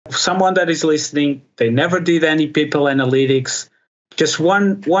someone that is listening, they never did any people analytics, just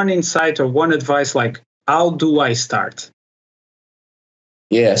one insight or one advice, like, how do I start?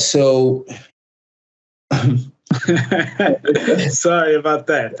 Yeah, so sorry about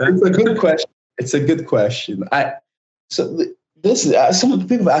that. Huh? It's a good question. It's a good question. Some of the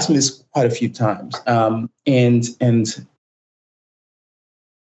people have asked me this quite a few times, and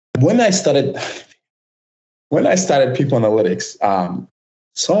when I started people analytics,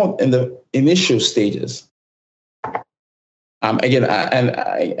 some in the initial stages, again,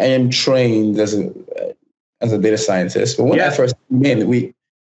 I am trained as a data scientist, but when I first came in,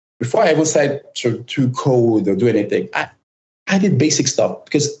 before I even started to code or do anything, I did basic stuff,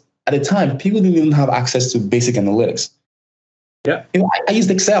 because at the time people didn't even have access to basic analytics. Yeah, I used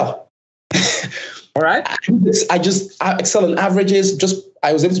Excel. All right. Excel and averages.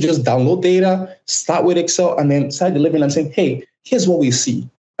 I was able to just download data, start with Excel, and then start delivering and saying, "Hey, here's what we see."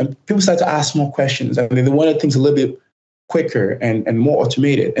 And people started to ask more questions, and then they wanted things a little bit quicker and more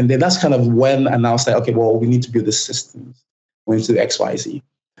automated. And then that's kind of when I now say, "Okay, well, we need to build the systems. We need to do X, Y, Z."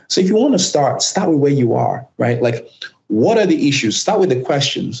 So if you want to start with where you are, right? Like, what are the issues? Start with the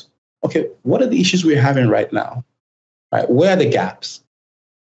questions. Okay, what are the issues we're having right now? Right? Where are the gaps?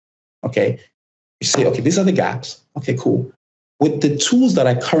 Okay. You say, okay, these are the gaps. Okay, cool. With the tools that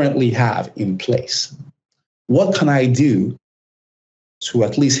I currently have in place, what can I do to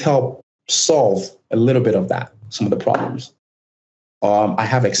at least help solve a little bit of that, some of the problems? I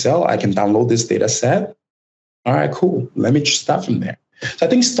have Excel. I can download this data set. All right, cool. Let me just start from there. So I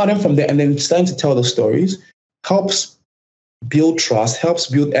think starting from there and then starting to tell the stories helps build trust, helps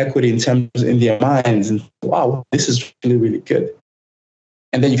build equity in their minds. And wow, this is really, really good.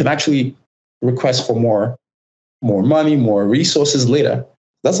 And then you can actually request for more money, more resources later.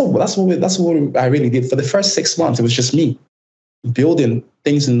 That's what I really did for the first 6 months. It was just me building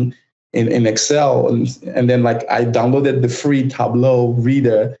things in Excel, and then like I downloaded the free Tableau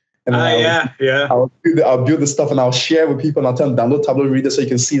reader. And I'll build the stuff and I'll share with people, and I'll tell them download Tableau reader so you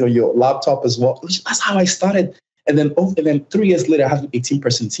can see it on your laptop as well. That's how I started. And then 3 years later, I have an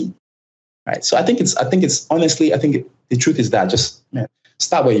 18-person team. Right. So I think the truth is that just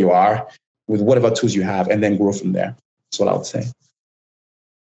start where you are with whatever tools you have and then grow from there. That's what I would say.